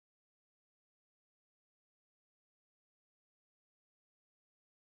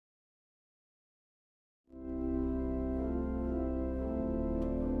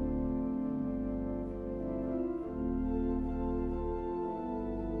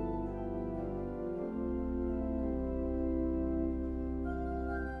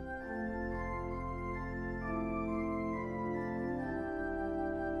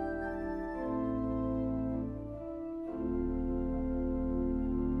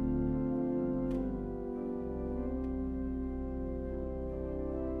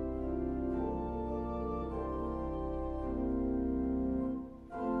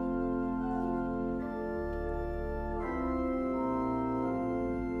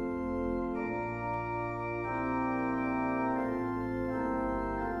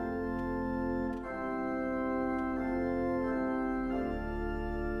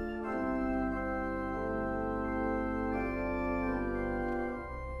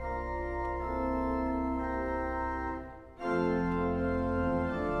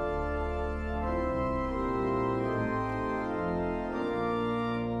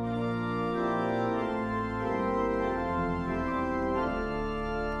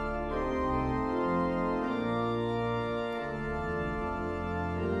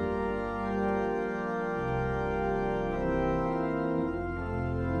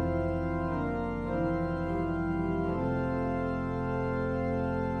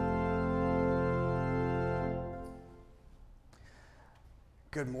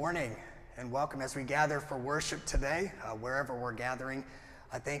Good morning and welcome as we gather for worship today, wherever we're gathering.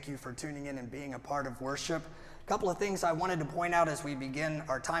 I thank you for tuning in and being a part of worship. A couple of things I wanted to point out as we begin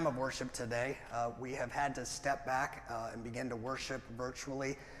our time of worship today. We have had to step back and begin to worship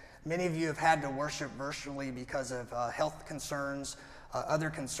virtually. Many of you have had to worship virtually because of health concerns, other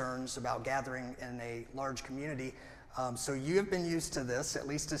concerns about gathering in a large community. So you have been used to this, at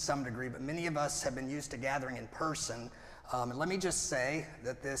least to some degree, but many of us have been used to gathering in person. And let me just say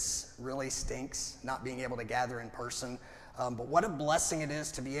that this really stinks, not being able to gather in person. But what a blessing it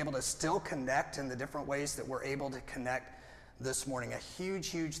is to be able to still connect in the different ways that we're able to connect this morning. A huge,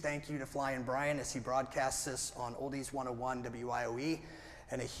 huge thank you to Flying Brian as he broadcasts this on Oldies 101 WIOE.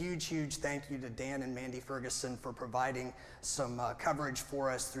 And a huge, huge thank you to Dan and Mandy Ferguson for providing some coverage for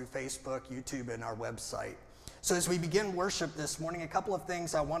us through Facebook, YouTube, and our website. So as we begin worship this morning, a couple of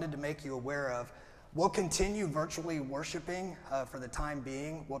things I wanted to make you aware of. We'll continue virtually worshiping for the time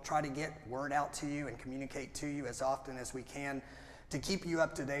being. We'll try to get word out to you and communicate to you as often as we can to keep you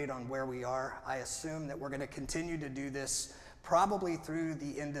up to date on where we are. I assume that we're going to continue to do this probably through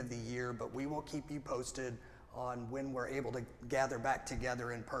the end of the year, but we will keep you posted on when we're able to gather back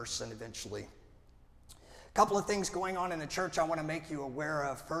together in person eventually. A couple of things going on in the church I want to make you aware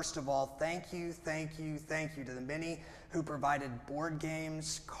of. First of all, thank you to the many who provided board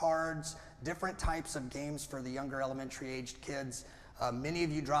games, cards, different types of games for the younger elementary-aged kids. Many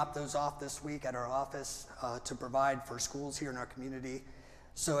of you dropped those off this week at our office to provide for schools here in our community.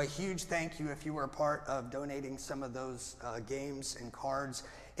 So a huge thank you if you were a part of donating some of those games and cards.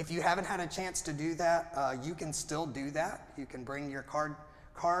 If you haven't had a chance to do that, you can still do that. You can bring your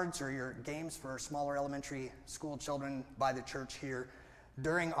cards or your games for smaller elementary school children by the church here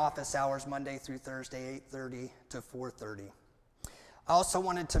during office hours, Monday through Thursday, 8:30 to 4:30. I also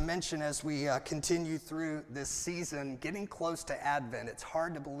wanted to mention as we continue through this season, getting close to Advent. It's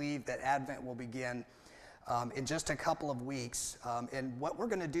hard to believe that Advent will begin in just a couple of weeks. And what we're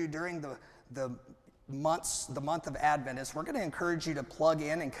going to do during the month of Advent is we're going to encourage you to plug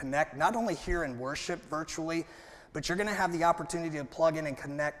in and connect, not only here in worship virtually, but you're going to have the opportunity to plug in and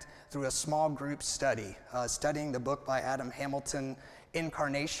connect through a small group study, studying the book by Adam Hamilton,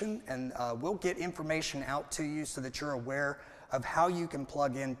 Incarnation, and we'll get information out to you so that you're aware of how you can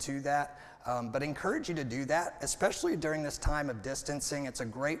plug into that. But encourage you to do that, especially during this time of distancing. It's a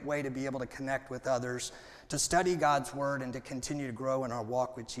great way to be able to connect with others, to study God's Word, and to continue to grow in our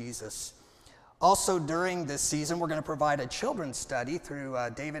walk with Jesus. Also during this season, we're going to provide a children's study through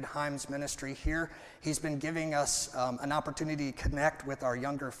David Himes' ministry here. He's been giving us an opportunity to connect with our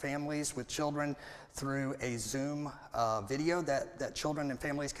younger families, with children, through a Zoom video that children and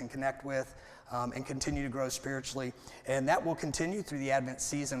families can connect with and continue to grow spiritually. And that will continue through the Advent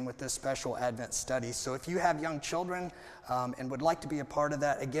season with this special Advent study. So if you have young children and would like to be a part of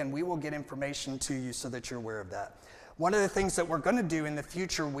that, again, we will get information to you so that you're aware of that. One of the things that we're going to do in the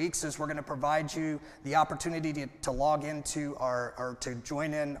future weeks is we're going to provide you the opportunity to log into or to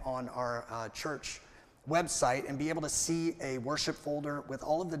join in on our church website and be able to see a worship folder with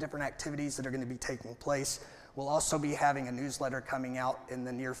all of the different activities that are going to be taking place. We'll also be having a newsletter coming out in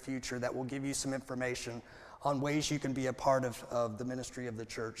the near future that will give you some information on ways you can be a part of the ministry of the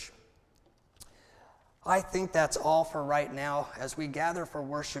church. I think that's all for right now. As we gather for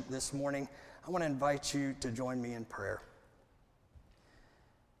worship this morning, I want to invite you to join me in prayer.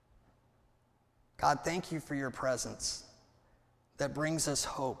 God, thank you for your presence that brings us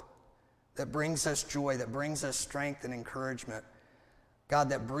hope, that brings us joy, that brings us strength and encouragement. God,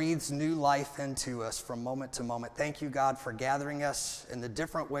 that breathes new life into us from moment to moment. Thank you, God, for gathering us in the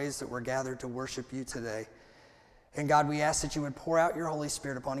different ways that we're gathered to worship you today. And God, we ask that you would pour out your Holy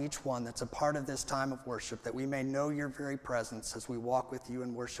Spirit upon each one that's a part of this time of worship, that we may know your very presence as we walk with you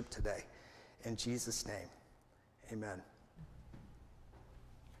in worship today. In Jesus' name, amen.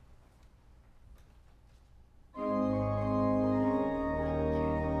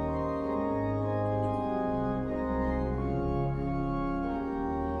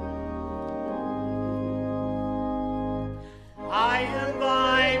 I am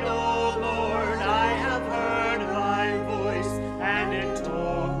thine, O Lord, I have heard thy voice, and it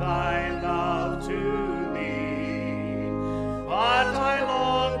told thy love to me. But I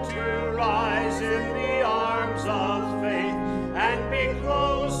long to rise in the arms of faith.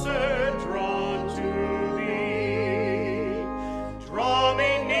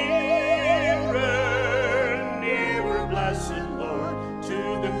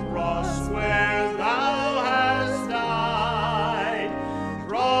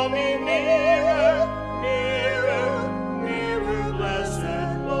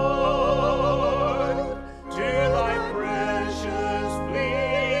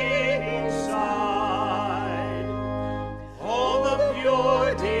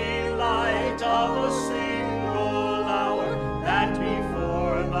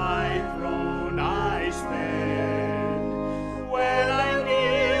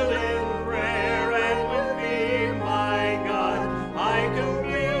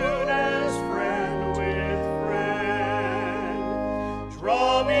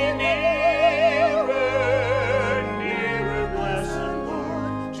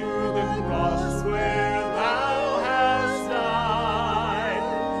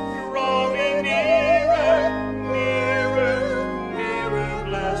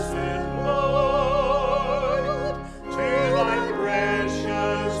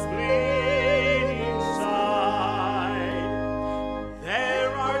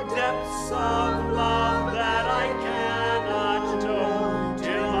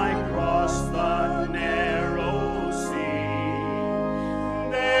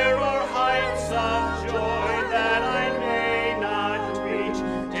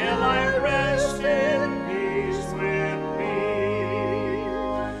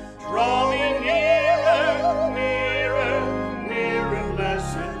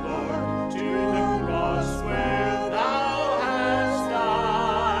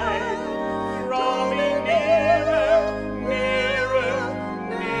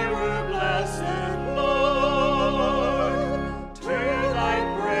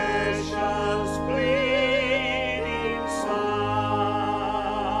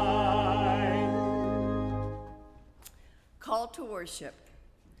 Worship.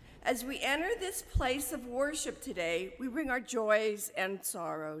 As we enter this place of worship today, we bring our joys and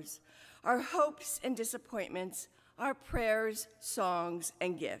sorrows, our hopes and disappointments, our prayers, songs,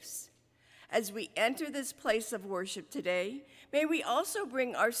 and gifts. As we enter this place of worship today, may we also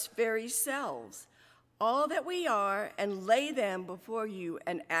bring our very selves, all that we are, and lay them before you,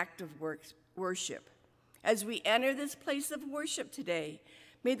 an act of worship. As we enter this place of worship today,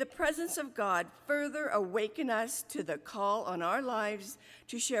 may the presence of God further awaken us to the call on our lives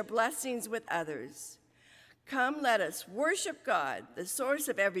to share blessings with others. Come, let us worship God, the source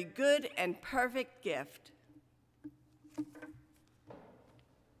of every good and perfect gift.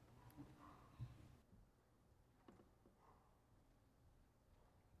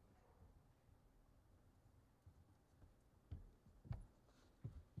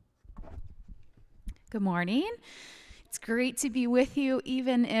 Good morning. It's great to be with you,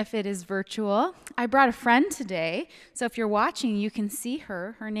 even if it is virtual. I brought a friend today, so if you're watching, you can see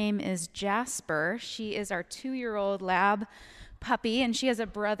her. Her name is Jasper. She is our 2-year-old lab puppy, and she has a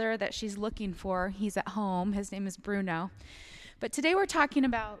brother that she's looking for. He's at home. His name is Bruno. But today we're talking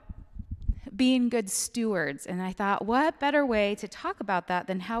about being good stewards, and I thought, what better way to talk about that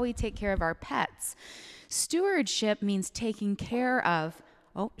than how we take care of our pets? Stewardship means taking care of.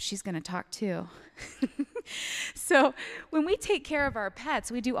 Oh, she's going to talk too. So when we take care of our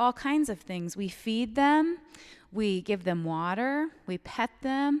pets, we do all kinds of things. We feed them, we give them water, we pet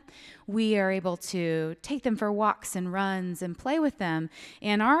them, we are able to take them for walks and runs and play with them.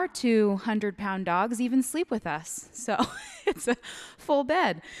 And our 200-pound dogs even sleep with us. So it's a full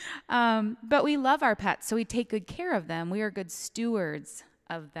bed. But we love our pets, so we take good care of them. We are good stewards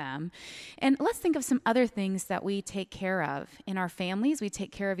of them. And let's think of some other things that we take care of. In our families, we take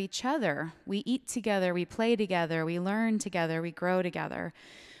care of each other. We eat together, we play together, we learn together, we grow together.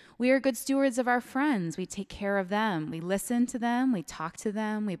 We are good stewards of our friends. We take care of them. We listen to them, we talk to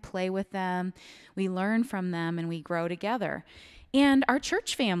them, we play with them, we learn from them, and we grow together. And our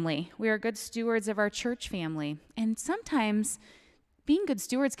church family, we are good stewards of our church family. And sometimes being good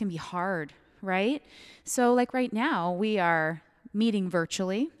stewards can be hard, right? So like right now, we are meeting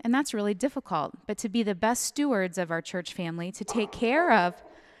virtually, and that's really difficult. But to be the best stewards of our church family, to take care of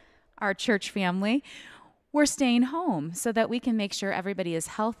our church family, we're staying home so that we can make sure everybody is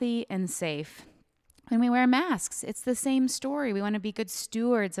healthy and safe. When we wear masks, it's the same story. We want to be good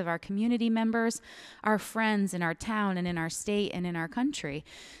stewards of our community members, our friends in our town and in our state and in our country.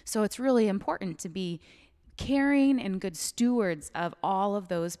 So it's really important to be caring and good stewards of all of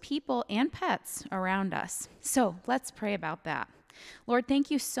those people and pets around us. So let's pray about that. Lord,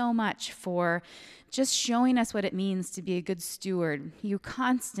 thank you so much for just showing us what it means to be a good steward. You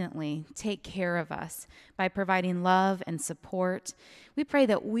constantly take care of us by providing love and support. We pray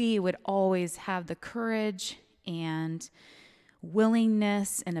that we would always have the courage and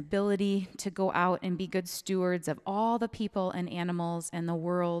willingness and ability to go out and be good stewards of all the people and animals and the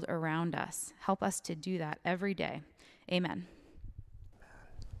world around us. Help us to do that every day. Amen.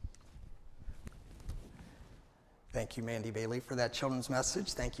 Thank you, Mandy Bailey, for that children's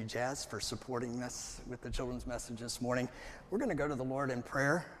message. Thank you, Jazz, for supporting us with the children's message this morning. We're going to go to the Lord in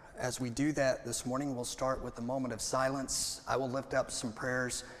prayer. As we do that this morning, we'll start with a moment of silence. I will lift up some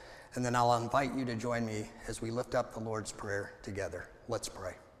prayers, and then I'll invite you to join me as we lift up the Lord's Prayer together. Let's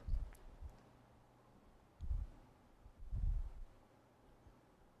pray.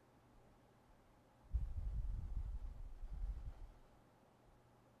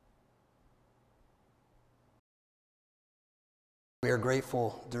 We are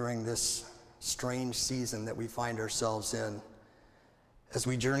grateful during this strange season that we find ourselves in as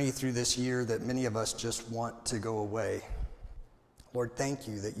we journey through this year that many of us just want to go away. Lord, thank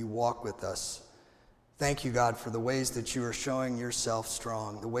you that you walk with us. Thank you, God, for the ways that you are showing yourself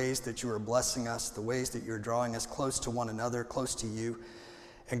strong, the ways that you are blessing us, the ways that you're drawing us close to one another, close to you.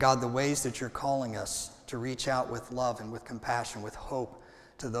 And God, the ways that you're calling us to reach out with love and with compassion, with hope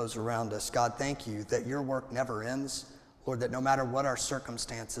to those around us. God, thank you that your work never ends. Lord, that no matter what our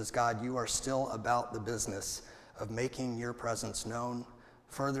circumstances, God, you are still about the business of making your presence known,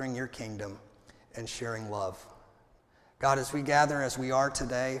 furthering your kingdom, and sharing love. God, as we gather as we are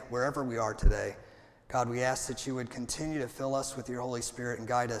today, wherever we are today, God, we ask that you would continue to fill us with your Holy Spirit and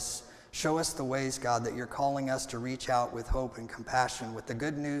guide us. Show us the ways, God, that you're calling us to reach out with hope and compassion, with the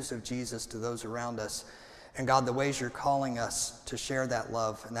good news of Jesus to those around us. And God, the ways you're calling us to share that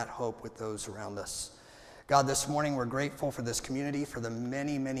love and that hope with those around us. God, this morning we're grateful for this community, for the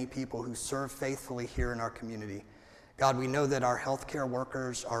many, many people who serve faithfully here in our community. God, we know that our healthcare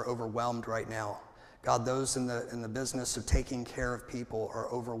workers are overwhelmed right now. God, those in the business of taking care of people are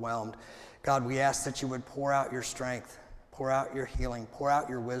overwhelmed. God, we ask that you would pour out your strength, pour out your healing, pour out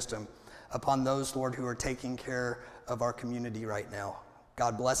your wisdom upon those, Lord, who are taking care of our community right now.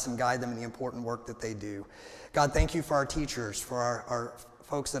 God, bless and guide them in the important work that they do. God, thank you for our teachers, for our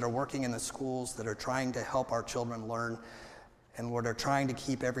folks that are working in the schools that are trying to help our children learn, and Lord, are trying to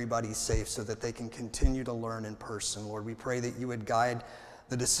keep everybody safe so that they can continue to learn in person. Lord, we pray that you would guide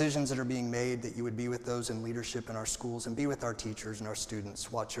the decisions that are being made, that you would be with those in leadership in our schools and be with our teachers and our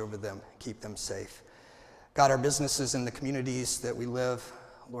students. Watch over them, keep them safe. God, our businesses in the communities that we live,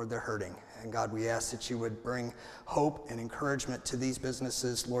 Lord, they're hurting. And God, we ask that you would bring hope and encouragement to these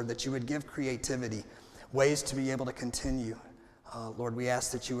businesses, Lord, that you would give creativity, ways to be able to continue. Lord, we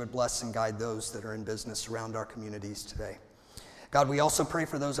ask that you would bless and guide those that are in business around our communities today. God, we also pray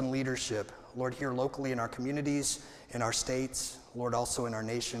for those in leadership, Lord, here locally in our communities, in our states, Lord, also in our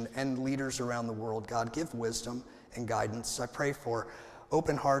nation, and leaders around the world. God, give wisdom and guidance. I pray for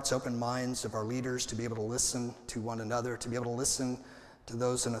open hearts, open minds of our leaders to be able to listen to one another, to be able to listen to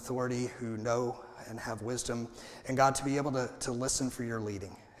those in authority who know and have wisdom, and God, to be able to listen for your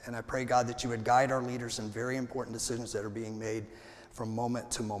leading. And I pray, God, that you would guide our leaders in very important decisions that are being made from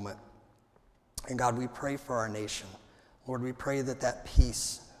moment to moment. And God, we pray for our nation. Lord, we pray that that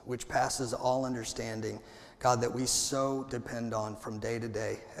peace, which passes all understanding, God, that we so depend on from day to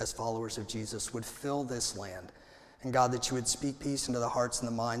day as followers of Jesus, would fill this land. And God, that you would speak peace into the hearts and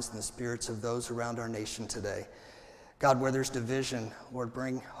the minds and the spirits of those around our nation today. God, where there's division, Lord,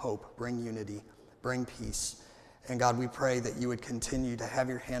 bring hope, bring unity, bring peace. And God, we pray that you would continue to have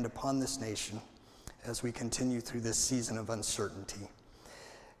your hand upon this nation as we continue through this season of uncertainty.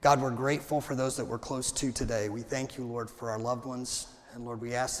 God, we're grateful for those that we're close to today. We thank you, Lord, for our loved ones. And Lord,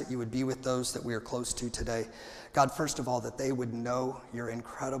 we ask that you would be with those that we are close to today. God, first of all, that they would know your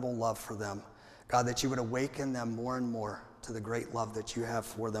incredible love for them. God, that you would awaken them more and more to the great love that you have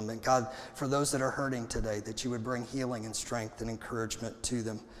for them. And God, for those that are hurting today, that you would bring healing and strength and encouragement to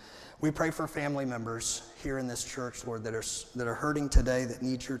them. We pray for family members here in this church, Lord, that are hurting today, that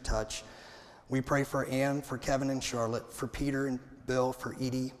need your touch. We pray for Ann, for Kevin and Charlotte, for Peter and Bill, for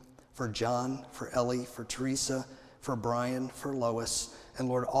Edie, for John, for Ellie, for Teresa, for Brian, for Lois, and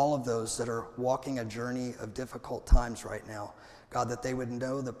Lord, all of those that are walking a journey of difficult times right now. God, that they would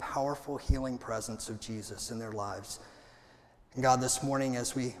know the powerful healing presence of Jesus in their lives. And God, this morning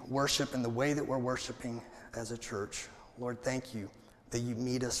as we worship in the way that we're worshiping as a church, Lord, thank you that you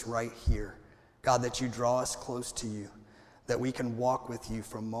meet us right here. God, that you draw us close to you, that we can walk with you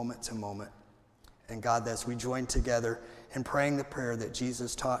from moment to moment. And God, as we join together in praying the prayer that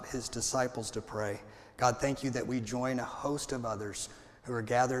Jesus taught his disciples to pray, God, thank you that we join a host of others who are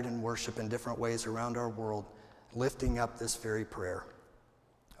gathered in worship in different ways around our world, lifting up this very prayer.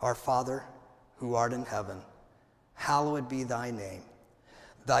 Our Father, who art in heaven, hallowed be thy name.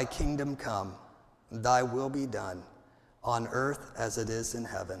 Thy kingdom come, thy will be done, on earth as it is in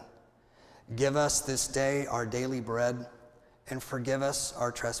heaven. Give us this day our daily bread, and forgive us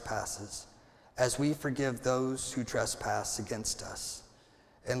our trespasses, as we forgive those who trespass against us.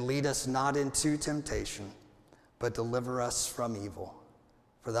 And lead us not into temptation, but deliver us from evil.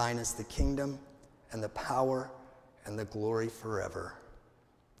 For thine is the kingdom, and the power, and the glory forever.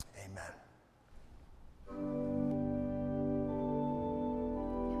 Amen.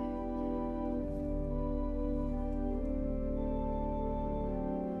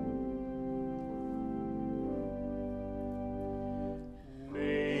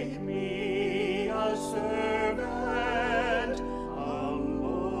 Servant,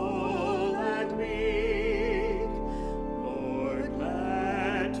 humble and meek, Lord,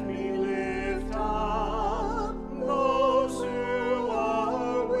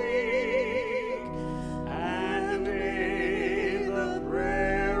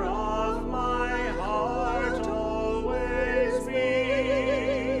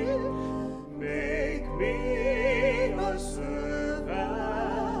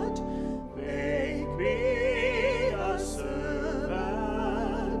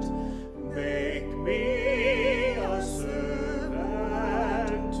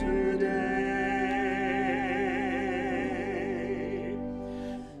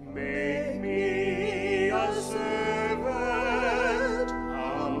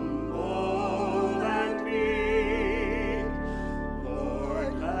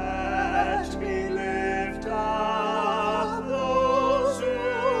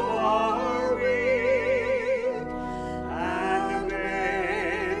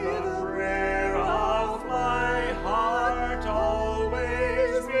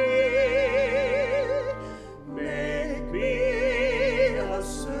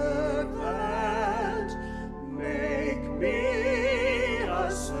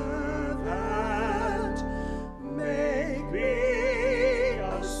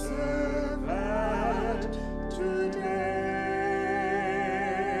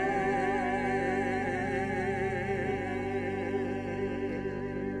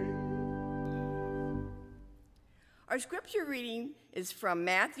 Our scripture reading is from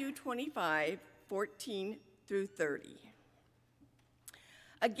Matthew 25:14 through 30.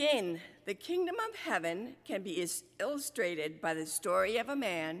 Again, the kingdom of heaven can be illustrated by the story of a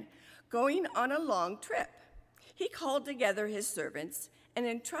man going on a long trip. He called together his servants and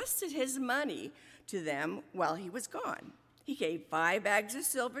entrusted his money to them while he was gone. He gave 5 bags of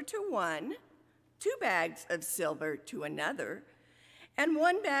silver to one, 2 bags of silver to another, and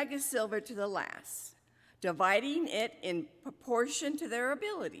 1 bag of silver to the last, dividing it in proportion to their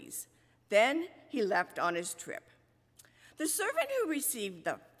abilities. Then he left on his trip. The servant who received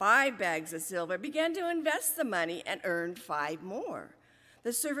the 5 bags of silver began to invest the money and earned 5 more.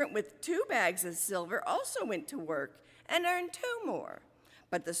 The servant with 2 bags of silver also went to work and earned 2 more.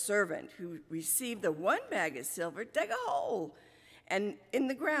 But the servant who received the 1 bag of silver dug a hole in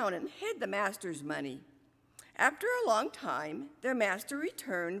the ground and hid the master's money. After a long time, their master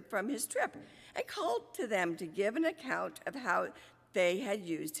returned from his trip and called to them to give an account of how they had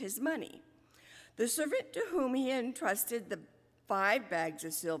used his money. The servant to whom he entrusted the 5 bags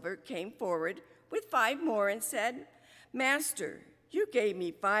of silver came forward with 5 more and said, "Master, you gave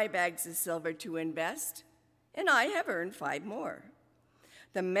me 5 bags of silver to invest, and I have earned 5 more."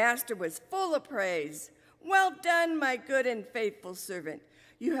 The master was full of praise. "Well done, my good and faithful servant.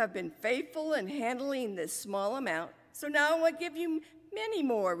 You have been faithful in handling this small amount, so now I will give you many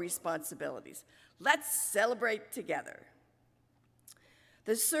more responsibilities. Let's celebrate together."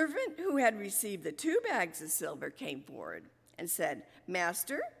 The servant who had received the 2 bags of silver came forward and said,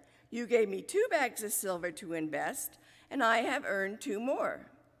 "Master, you gave me 2 bags of silver to invest, and I have earned 2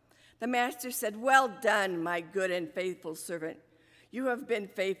 more." The master said, "Well done, my good and faithful servant. You have been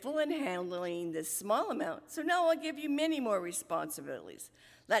faithful in handling this small amount, so now I'll give you many more responsibilities.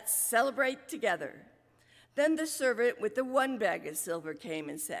 Let's celebrate together." Then the servant with the 1 bag of silver came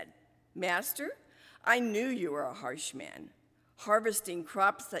and said, "Master, I knew you were a harsh man, harvesting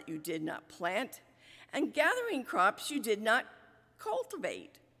crops that you did not plant and gathering crops you did not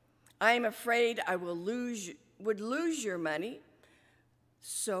cultivate. I am afraid I would lose your money,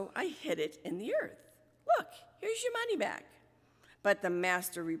 so I hid it in the earth. Look, here's your money back." But the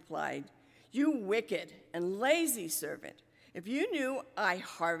master replied, "You wicked and lazy servant. If you knew I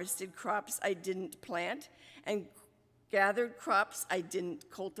harvested crops I didn't plant and gathered crops I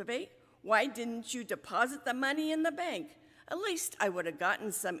didn't cultivate, why didn't you deposit the money in the bank? At least I would have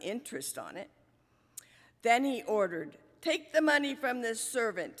gotten some interest on it." Then he ordered, "Take the money from this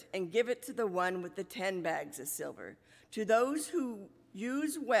servant and give it to the one with the 10 bags of silver. To those who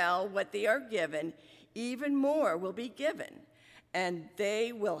use well what they are given, even more will be given, and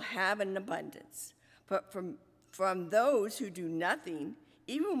they will have an abundance. But from those who do nothing,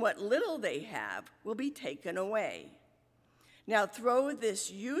 even what little they have will be taken away. Now throw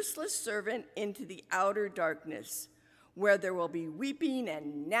this useless servant into the outer darkness, where there will be weeping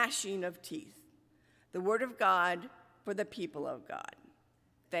and gnashing of teeth." The word of God for the people of God.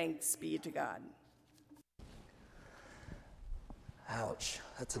 Thanks be to God. Ouch,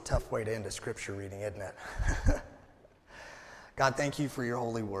 that's a tough way to end a scripture reading, isn't it? God, thank you for your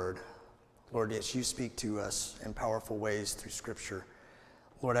holy word. Lord, yes, you speak to us in powerful ways through scripture.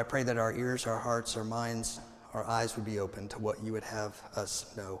 Lord, I pray that our ears, our hearts, our minds, our eyes would be open to what you would have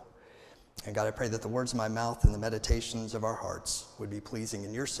us know. And God, I pray that the words of my mouth and the meditations of our hearts would be pleasing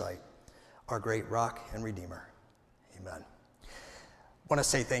in your sight, our great rock and redeemer. Amen. I want to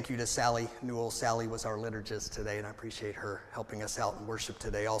say thank you to Sally Newell. Sally was our liturgist today, and I appreciate her helping us out in worship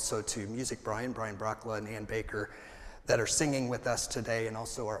today. Also to Music Brian Brockla, and Ann Baker that are singing with us today, and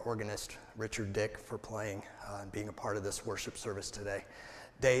also our organist, Richard Dick, for playing and being a part of this worship service today.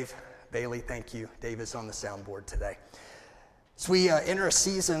 Dave Bailey, thank you. Dave is on the soundboard today. So we enter a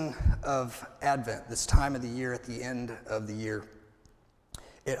season of Advent, this time of the year, at the end of the year.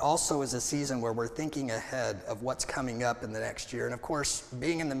 It also is a season where we're thinking ahead of what's coming up in the next year. And of course,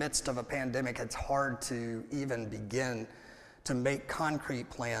 being in the midst of a pandemic, it's hard to even begin to make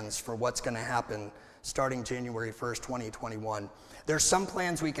concrete plans for what's going to happen starting January 1st, 2021. There's some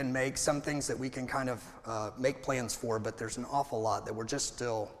plans we can make, some things that we can kind of make plans for, but there's an awful lot that we're just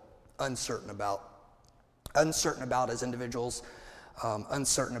still uncertain about. Uncertain about as individuals,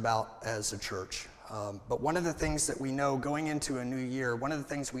 uncertain about as a church. But one of the things that we know going into a new year, one of the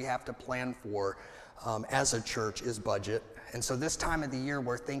things we have to plan for as a church is budget. And so this time of the year,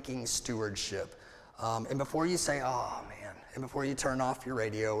 we're thinking stewardship. And before you say, "Oh man," and before you turn off your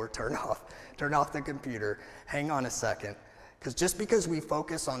radio or turn off the computer, hang on a second. Because just because we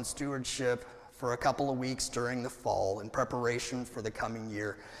focus on stewardship for a couple of weeks during the fall in preparation for the coming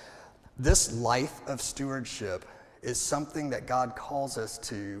year, this life of stewardship is something that God calls us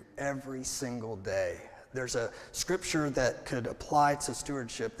to every single day There's a scripture that could apply to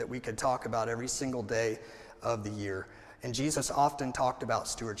stewardship that we could talk about every single day of the year. And Jesus often talked about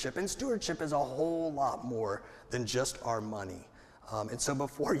stewardship, and stewardship is a whole lot more than just our money. And so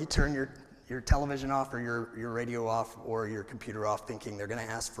before you turn your television off or your radio off or your computer off thinking they're going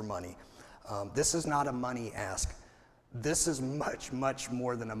to ask for money, this is not a money ask. This is much, much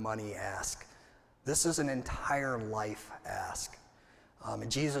more than a money ask. This is an entire life ask.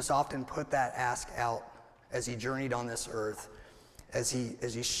 And Jesus often put that ask out as he journeyed on this earth, as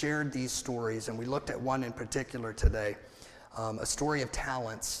he shared these stories, and we looked at one in particular today, a story of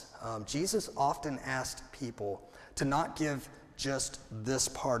talents. Jesus often asked people to not give just this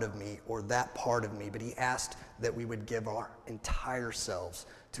part of me or that part of me, but he asked that we would give our entire selves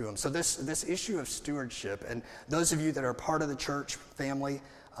to him. So this issue of stewardship, and those of you that are part of the church family,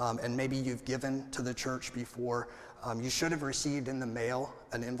 and maybe you've given to the church before, you should have received in the mail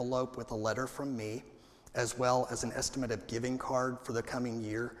an envelope with a letter from me, as well as an estimate of giving card for the coming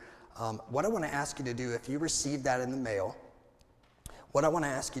year. What I want to ask you to do, if you received that in the mail, what I want to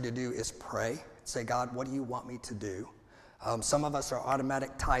ask you to do is pray. Say, God, what do you want me to do? Some of us are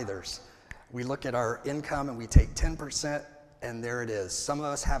automatic tithers. We look at our income and we take 10%, and there it is. Some of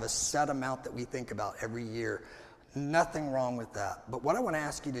us have a set amount that we think about every year. Nothing wrong with that. But what I want to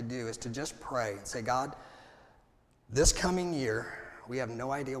ask you to do is to just pray and say, God, this coming year, we have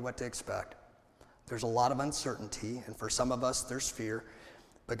no idea what to expect. There's a lot of uncertainty, and for some of us, there's fear.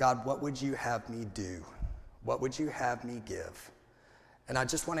 But God, what would you have me do? What would you have me give? And I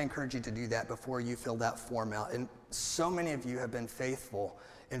just want to encourage you to do that before you fill that form out. And so many of you have been faithful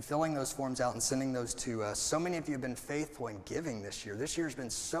in filling those forms out and sending those to us. So many of you have been faithful in giving this year. This year has been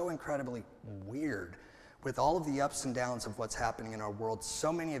so incredibly weird with all of the ups and downs of what's happening in our world.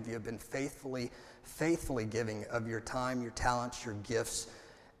 So many of you have been faithfully giving of your time, your talents, your gifts,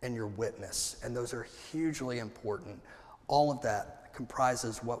 and your witness. And those are hugely important. All of that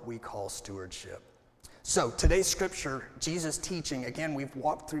comprises what we call stewardship. So today's scripture, Jesus teaching, again, we've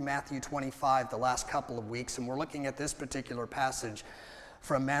walked through Matthew 25 the last couple of weeks, and we're looking at this particular passage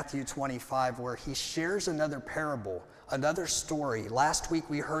from Matthew 25 where he shares another parable, another story. Last week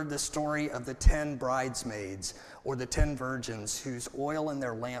we heard the story of the 10 bridesmaids or the 10 virgins whose oil in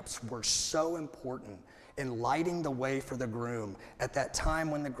their lamps were so important in lighting the way for the groom at that time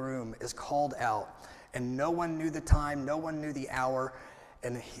when the groom is called out. And no one knew the time, no one knew the hour.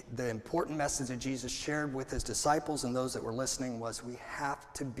 And the important message that Jesus shared with his disciples and those that were listening was we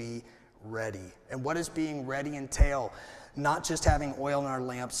have to be ready. And what does being ready entail? Not just having oil in our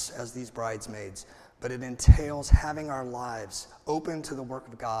lamps as these bridesmaids, but it entails having our lives open to the work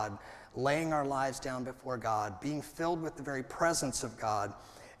of God, laying our lives down before God, being filled with the very presence of God,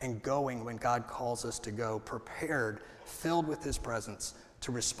 and going when God calls us to go, prepared, filled with his presence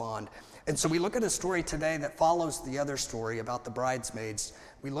to respond. And so we look at a story today that follows the other story about the bridesmaids.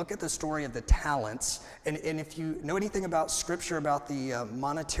 We look at the story of the talents. And if you know anything about scripture, about the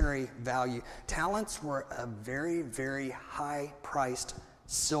monetary value, talents were a very, very high-priced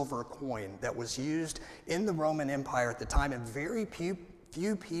silver coin that was used in the Roman Empire at the time. And very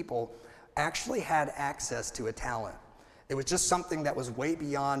few people actually had access to a talent. It was just something that was way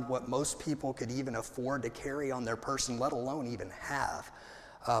beyond what most people could even afford to carry on their person, let alone even have.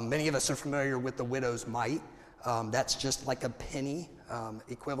 Many of us are familiar with the widow's mite. That's just like a penny,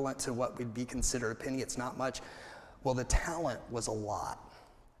 equivalent to what would be considered a penny. It's not much. Well, the talent was a lot.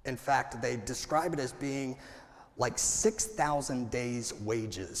 In fact, they describe it as being like 6,000 days'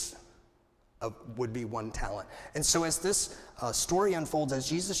 wages would be one talent. And so as this story unfolds, as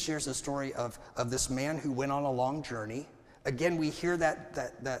Jesus shares the story of this man who went on a long journey, again, we hear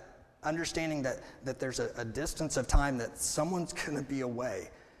that understanding that there's a distance of time that someone's going to be away,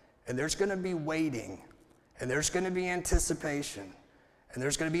 and there's going to be waiting, and there's going to be anticipation, and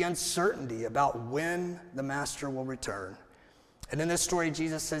there's going to be uncertainty about when the master will return. And in this story,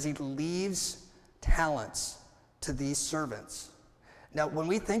 Jesus says he leaves talents to these servants. Now, when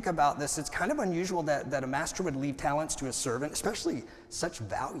we think about this, it's kind of unusual that a master would leave talents to a servant, especially such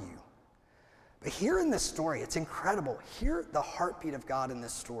value. But here in this story, it's incredible. Hear the heartbeat of God in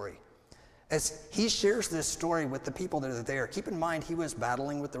this story. As he shares this story with the people that are there, keep in mind he was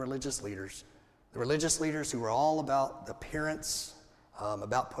battling with the religious leaders who were all about the appearance,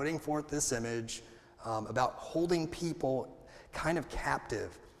 about putting forth this image, about holding people kind of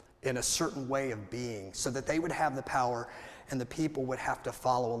captive in a certain way of being so that they would have the power and the people would have to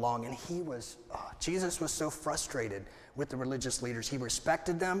follow along. And Jesus was so frustrated with the religious leaders. He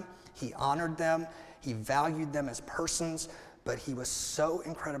respected them, he honored them, he valued them as persons, but he was so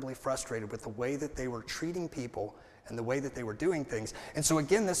incredibly frustrated with the way that they were treating people and the way that they were doing things. And so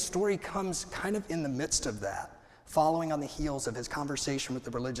again, this story comes kind of in the midst of that, following on the heels of his conversation with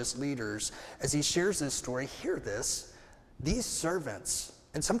the religious leaders. As he shares this story, hear this, these servants,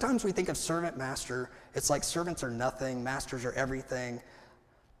 and sometimes we think of servant master, it's like servants are nothing, masters are everything.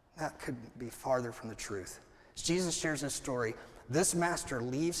 That could be farther from the truth. As Jesus shares this story, this master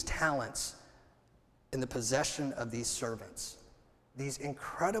leaves talents in the possession of these servants, these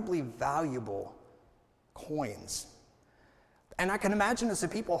incredibly valuable coins. And I can imagine as the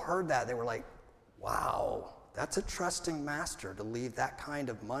people heard that, they were like, wow, that's a trusting master to leave that kind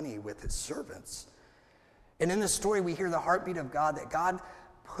of money with his servants. And in this story, we hear the heartbeat of God, that God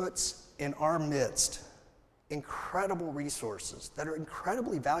puts in our midst incredible resources that are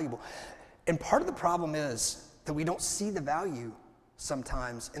incredibly valuable. And part of the problem is that we don't see the value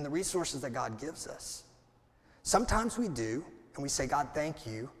sometimes in the resources that God gives us. Sometimes we do, and we say, God, thank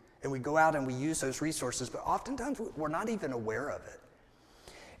you, and we go out and we use those resources, but oftentimes we're not even aware of it.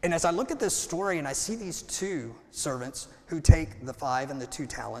 And as I look at this story and I see these two servants who take the 5 and the 2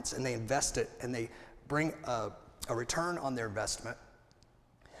 talents and they invest it and they bring a return on their investment,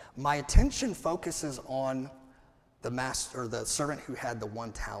 my attention focuses on the servant who had the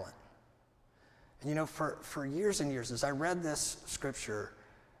 1 talent. And you know, for years and years, as I read this scripture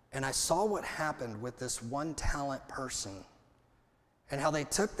and I saw what happened with this 1 talent person and how they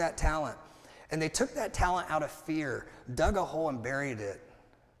took that talent, and they took that talent out of fear, dug a hole and buried it.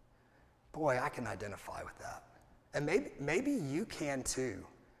 Boy, I can identify with that. And maybe you can too.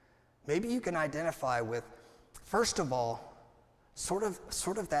 Maybe you can identify with, first of all, sort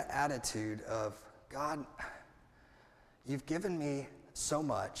of that attitude of, God, you've given me so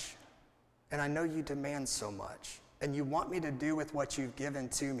much, and I know you demand so much, and you want me to do with what you've given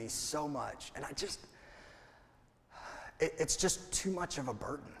to me so much, and it's just too much of a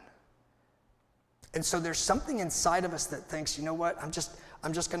burden. And so there's something inside of us that thinks, you know what, I'm just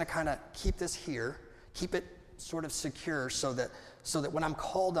going to kind of keep this here, keep it sort of secure so that when I'm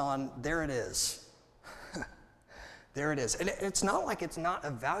called on, there it is. There it is. And it's not like it's not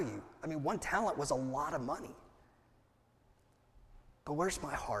of value. I mean, 1 talent was a lot of money. But where's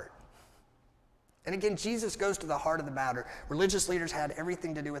my heart? And again, Jesus goes to the heart of the matter. Religious leaders had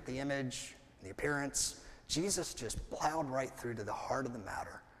everything to do with the image, the appearance. Jesus just plowed right through to the heart of the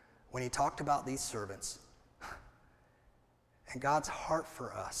matter when he talked about these servants. And God's heart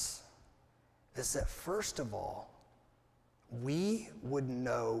for us is that, first of all, we would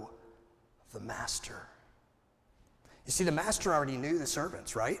know the master. You see, the master already knew the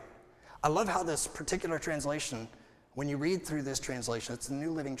servants, right? I love how this particular translation, when you read through this translation, it's the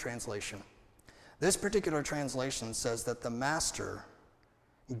New Living Translation. This particular translation says that the master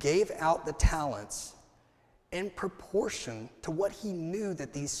gave out the talents in proportion to what he knew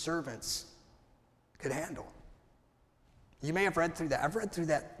that these servants could handle. You may have read through that. I've read through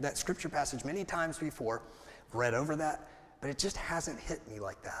that scripture passage many times before, read over that, but it just hasn't hit me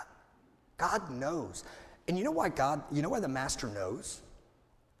like that. God knows. And you know why the master knows?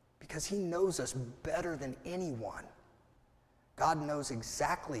 Because he knows us better than anyone. God knows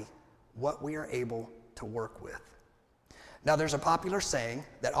exactly what we are able to work with. Now, there's a popular saying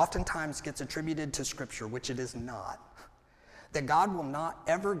that oftentimes gets attributed to Scripture, which it is not, that God will not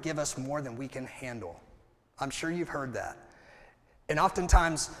ever give us more than we can handle. I'm sure you've heard that. And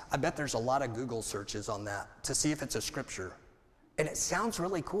oftentimes, I bet there's a lot of Google searches on that to see if it's a Scripture. And it sounds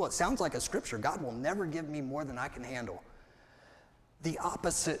really cool. It sounds like a Scripture. God will never give me more than I can handle. The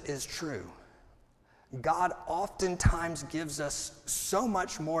opposite is true. God oftentimes gives us so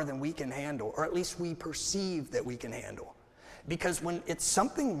much more than we can handle, or at least we perceive that we can handle. Because when it's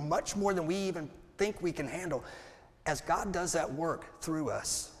something much more than we even think we can handle, as God does that work through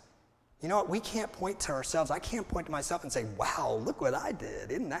us, you know what? We can't point to ourselves. I can't point to myself and say, wow, look what I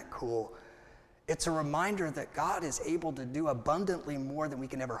did. Isn't that cool? It's a reminder that God is able to do abundantly more than we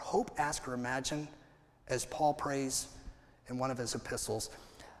can ever hope, ask, or imagine, as Paul prays in one of his epistles.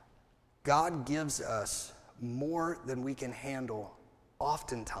 God gives us more than we can handle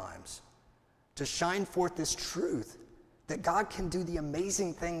oftentimes to shine forth this truth that God can do the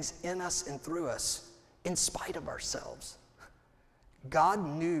amazing things in us and through us in spite of ourselves. God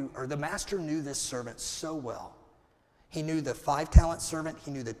knew, or the master knew this servant so well. He knew the 5-talent servant,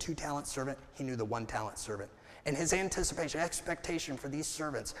 he knew the 2-talent servant, he knew the 1-talent servant. And his expectation for these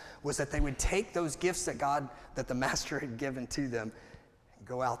servants was that they would take those gifts that the master had given to them and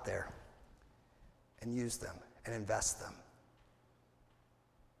go out there and use them and invest them.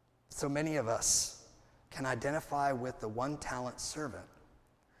 So many of us can identify with the 1-talent servant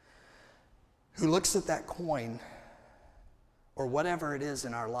who looks at that coin or whatever it is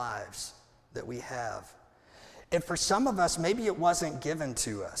in our lives that we have, And for some of us, maybe it wasn't given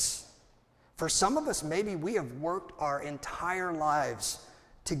to us. For some of us, maybe we have worked our entire lives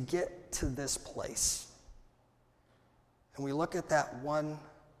to get to this place. And we look at that one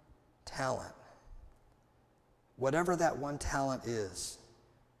talent. Whatever that one talent is,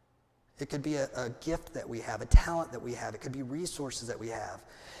 it could be a gift that we have, a talent that we have. It could be resources that we have.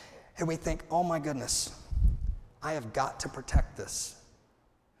 And we think, oh my goodness, I have got to protect this.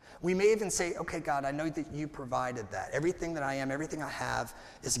 We may even say, okay, God, I know that you provided that. Everything that I am, everything I have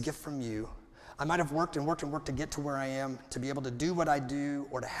is a gift from you. I might have worked and worked and worked to get to where I am, to be able to do what I do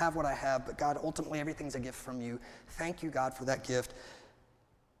or to have what I have, but God, ultimately everything's a gift from you. Thank you, God, for that gift.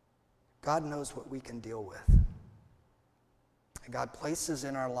 God knows what we can deal with. And God places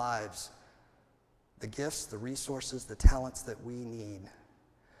in our lives the gifts, the resources, the talents that we need,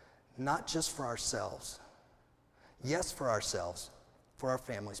 not just for ourselves. Yes, for ourselves, for our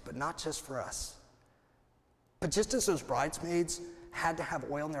families, but not just for us. But just as those bridesmaids had to have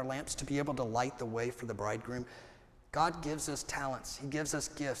oil in their lamps to be able to light the way for the bridegroom, God gives us talents, he gives us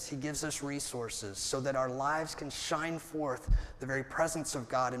gifts, he gives us resources so that our lives can shine forth the very presence of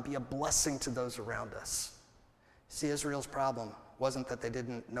God and be a blessing to those around us. See, Israel's problem wasn't that they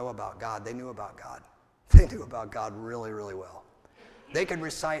didn't know about God, they knew about God. They knew about God really, really well. They could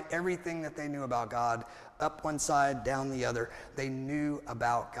recite everything that they knew about God, up one side, down the other. They knew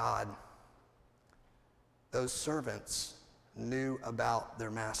about God. Those servants knew about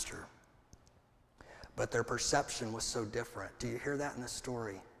their master. But their perception was so different. Do you hear that in the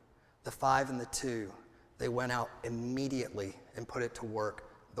story? The 5 and the 2, they went out immediately and put it to work.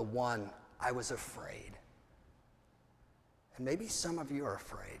 The 1, I was afraid. And maybe some of you are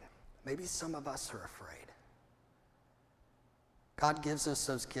afraid. Maybe some of us are afraid. God gives us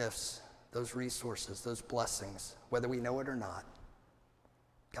those gifts, those resources, those blessings, whether we know it or not.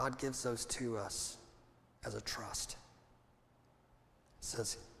 God gives those to us as a trust. He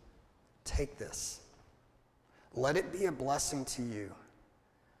says, take this. Let it be a blessing to you,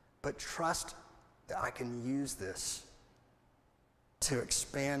 but trust that I can use this to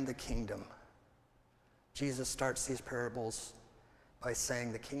expand the kingdom. Jesus starts these parables by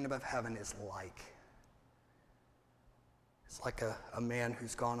saying the kingdom of heaven is like. It's like a man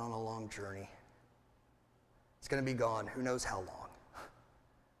who's gone on a long journey. It's going to be gone. Who knows how long?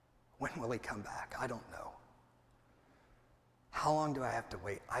 When will he come back? I don't know. How long do I have to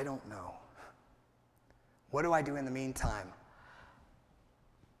wait? I don't know. What do I do in the meantime?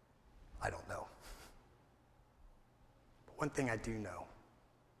 I don't know. But one thing I do know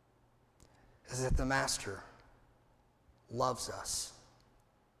is that the Master loves us.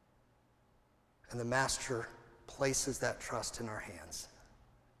 And the Master places that trust in our hands.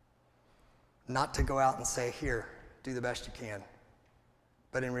 Not to go out and say, here, do the best you can.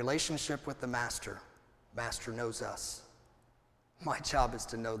 But in relationship with the Master, Master knows us. My job is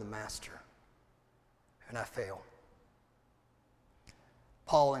to know the Master. And I fail.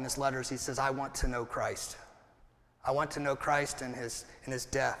 Paul, in his letters, he says, I want to know Christ. I want to know Christ in his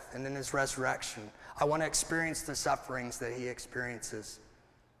death and in his resurrection. I want to experience the sufferings that he experiences.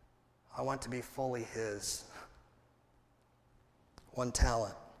 I want to be fully his. One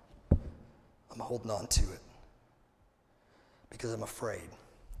talent, I'm holding on to it because I'm afraid.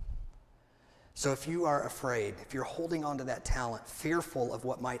 So if you are afraid, if you're holding on to that talent, fearful of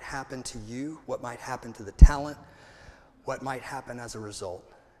what might happen to you, what might happen to the talent, what might happen as a result,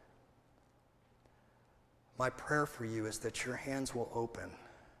 my prayer for you is that your hands will open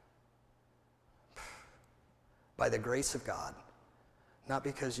by the grace of God, not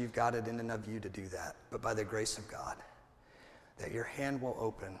because you've got it in and of you to do that, but by the grace of God, that your hand will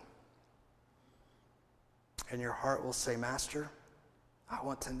open and your heart will say, Master, I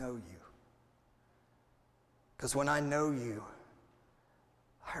want to know you. Because when I know you,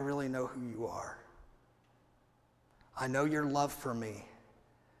 I really know who you are. I know your love for me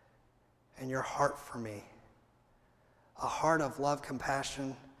and your heart for me. A heart of love,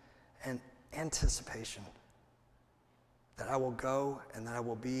 compassion, and anticipation that I will go and that I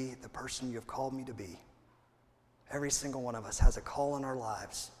will be the person you have called me to be. Every single one of us has a call in our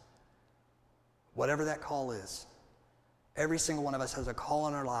lives. Whatever that call is, every single one of us has a call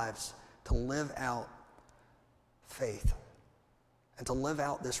in our lives to live out faith and to live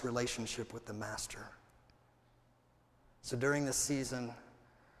out this relationship with the Master. So during this season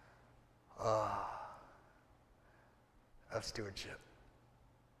of stewardship,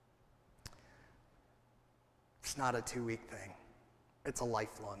 it's not a 2-week thing. It's a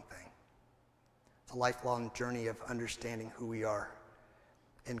lifelong thing. It's a lifelong journey of understanding who we are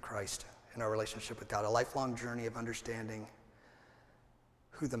in Christ, in our relationship with God. A lifelong journey of understanding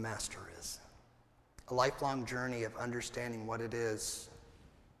who the Master is. a lifelong journey of understanding what it is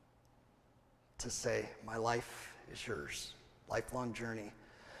to say, my life is yours. Lifelong journey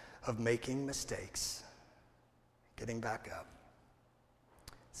of making mistakes, getting back up,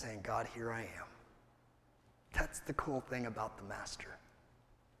 saying, God, here I am. That's the cool thing about the Master.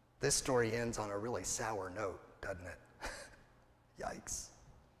 This story ends on a really sour note, doesn't it? Yikes.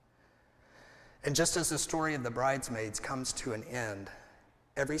 And just as the story of the bridesmaids comes to an end,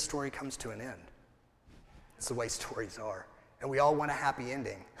 every story comes to an end. It's the way stories are. And we all want a happy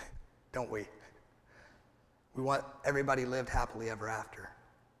ending, don't we? We want everybody lived happily ever after.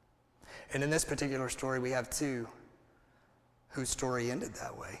 And in this particular story, we have two whose story ended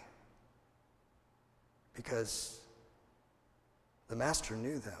that way. Because the Master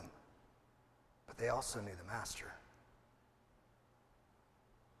knew them, but they also knew the Master.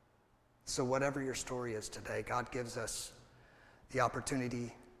 So whatever your story is today, God gives us the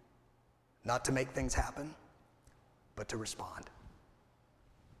opportunity not to make things happen, but to respond.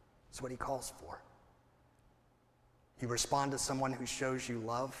 That's what he calls for. You respond to someone who shows you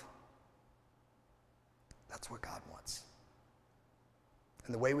love. That's what God wants.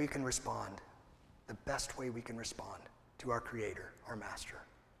 And the way we can respond, the best way we can respond to our Creator, our Master,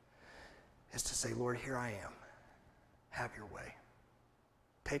 is to say, Lord, here I am. Have your way.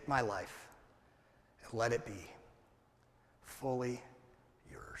 Take my life and let it be fully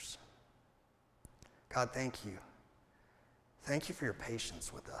yours. God, thank you. Thank you for your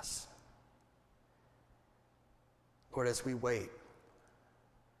patience with us. Lord, as we wait,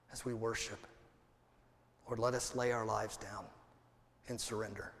 as we worship, Lord, let us lay our lives down in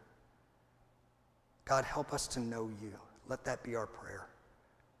surrender. God, help us to know you. Let that be our prayer,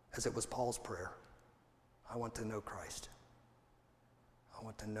 as it was Paul's prayer. I want to know Christ. I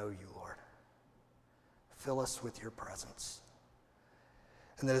want to know you, Lord. Fill us with your presence.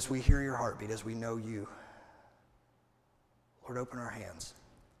 And that as we hear your heartbeat, as we know you, Lord, open our hands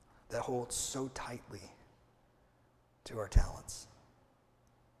that hold so tightly to our talents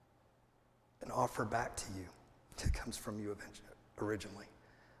and offer back to you. It comes from you originally.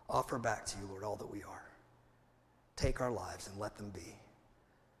 Offer back to you, Lord, all that we are. Take our lives and let them be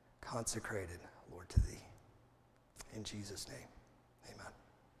consecrated, Lord, to thee. In Jesus' name, amen.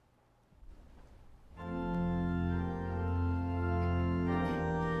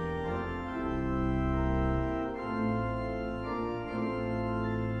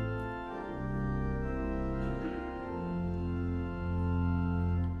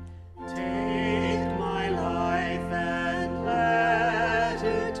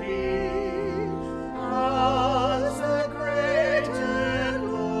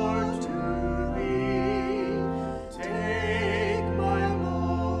 Take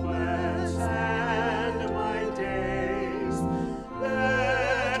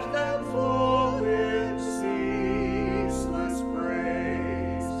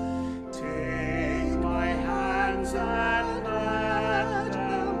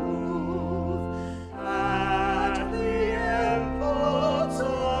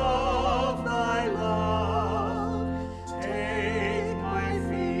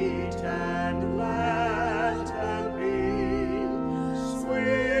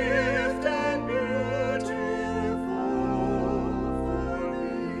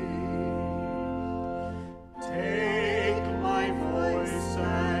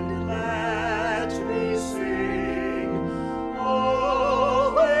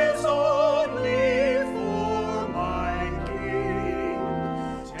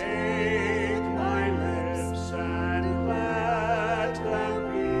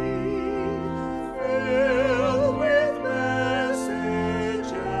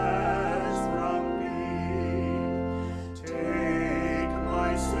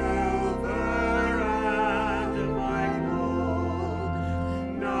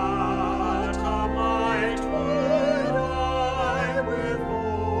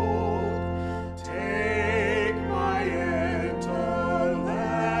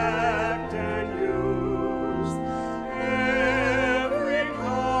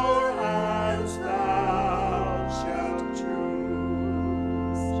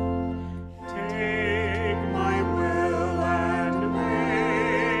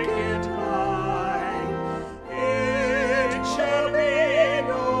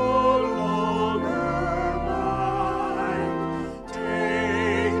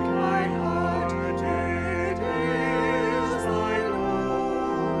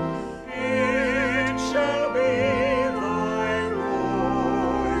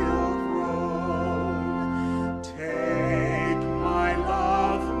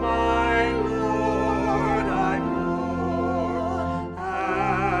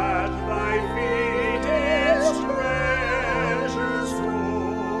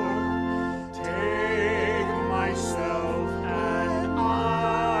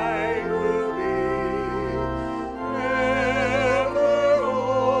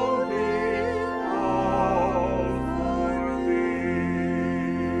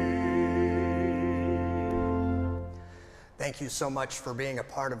Thank you so much for being a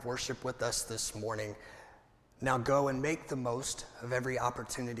part of worship with us this morning. Now go and make the most of every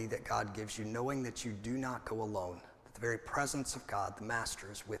opportunity that God gives you, knowing that you do not go alone. That the very presence of God, the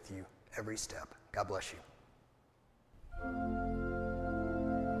Master, is with you every step. God bless you.